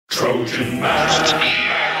Trojan man.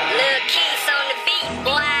 Lil' Keys on the beat,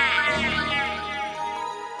 boy.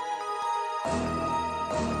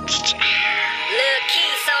 Lil'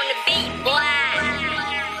 Keys on the beat, boy.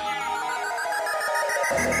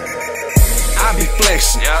 I be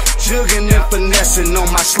flexing, jugging and finessing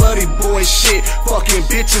on my SluttyBoi shit. Fucking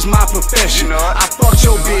bitches my profession. I fucked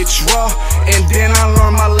your bitch raw, and then I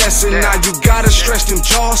learned my lesson. Now you gotta stretch them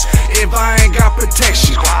jaws if I ain't got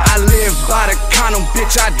protection. I live by the condom,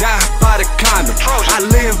 bitch, I die by the condom. I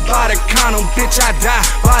live by the condom, bitch, I die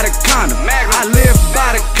by the condom. I live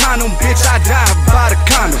by the condom, bitch, I die by the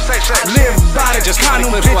condom. Live by the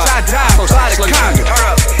condom, bitch, I die by the condom.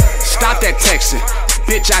 Stop that texting.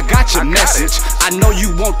 Bitch, I got your message. I know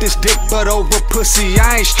you want this dick, but over pussy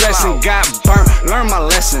I ain't stressing. Got burnt, learn my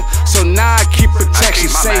lesson, so now I keep protection.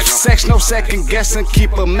 Safe sex, no second guessing.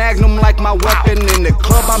 Keep a magnum like my weapon. In the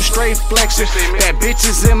club I'm straight flexing. Bad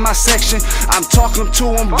bitches in my section. I'm talking to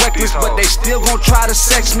them reckless, but they still gon' try to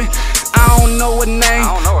sex me. I don't know her name,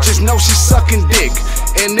 just know she sucking dick.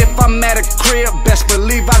 And if I'm at a crib, best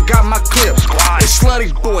believe I got my clip. It's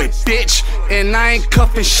SluttyBoi, bitch, and I ain't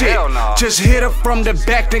cuffing shit. Just hit her from the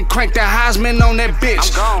back, then crank the Heisman on that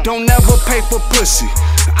bitch. Don't ever pay for pussy,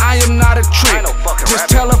 I am not a trick. Just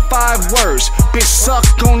tell her 5 words, bitch, suck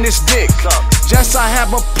on this dick. Yes, I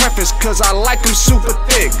have a preference, cause I like them super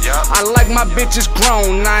thick. I like my bitches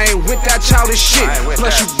grown, I ain't with that childish shit.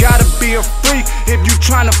 Plus you gotta be a freak if you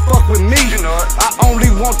tryna fuck with me. I only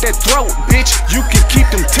want that throat, bitch, you can keep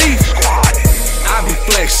them teeth. I be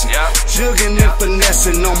flexing, jugging and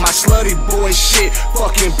finessing on my SluttyBoi shit.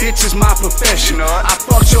 Fucking bitches my profession. I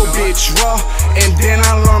fucked your bitch raw, and then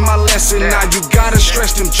I learned my lesson. Now you gotta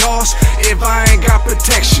stretch them jaws if I ain't got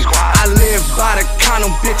protection. I live by the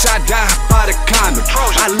condom, bitch, I die by the condom.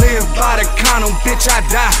 I live by the condom, bitch, I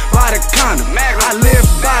die by the condom. I live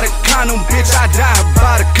by the condom, bitch, I die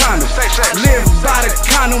by the condom. Live by the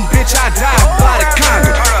condom, bitch, I die by the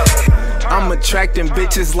condom. I'm attracting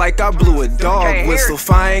bitches like I blew a dog whistle. If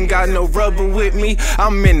I ain't got no rubber with me,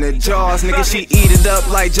 I'm in the jaws, nigga. She eat it up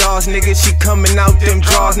like jaws, nigga. She coming out them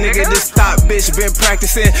jaws, nigga. This thought bitch been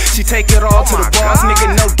practicing. She take it all to the boss, nigga.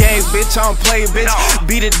 No games, bitch. I don't play, bitch.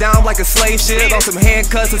 Beat it down like a slave shit. On some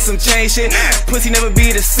handcuffs and some chain shit. Pussy never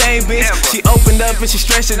be the same, bitch. She opened up and she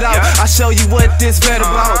stretched it out. I show you what this vet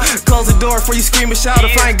about. Close the door before you scream and shout.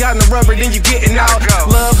 If I ain't got no rubber, then you getting out.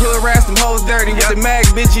 Love hood, harass them hoes dirty. With the mag,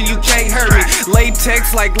 bitch, you can't hurt me.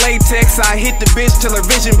 Latex like latex, I hit the bitch till her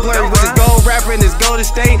vision blurry. With this gold rapper and this golden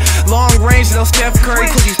state, long range, no Steph Curry.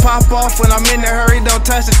 Cookies pop off when I'm in a hurry. Don't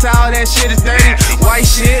touch the towel, that shit is dirty. White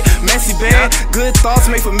shit, messy bed, good thoughts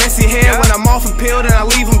make for messy hair. When I'm off a pill, then I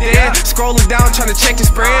leave them dead. Scrolling down, trying to check the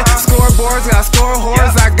spread. Scoreboards, got score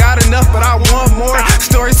whores. I got enough, but I want more.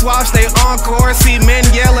 Story swap, stay encore. See men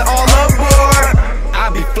yelling all aboard. I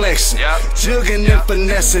be flexing, jugging and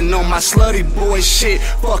finessing on my SluttyBoi shit.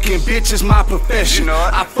 Fucking bitches my profession.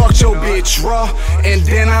 I fucked your bitch raw, and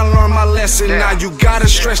then I learned my lesson. Now you gotta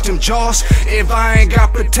stretch them jaws if I ain't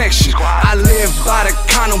got protection. I live by the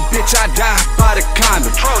condom, bitch, I die by the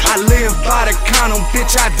condom. I live by the condom,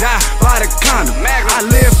 bitch, I die by the condom. I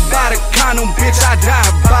live by the condom, bitch, I die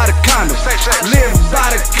by the condom. Live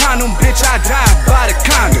by the condom, bitch, I die by the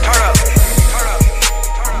condom.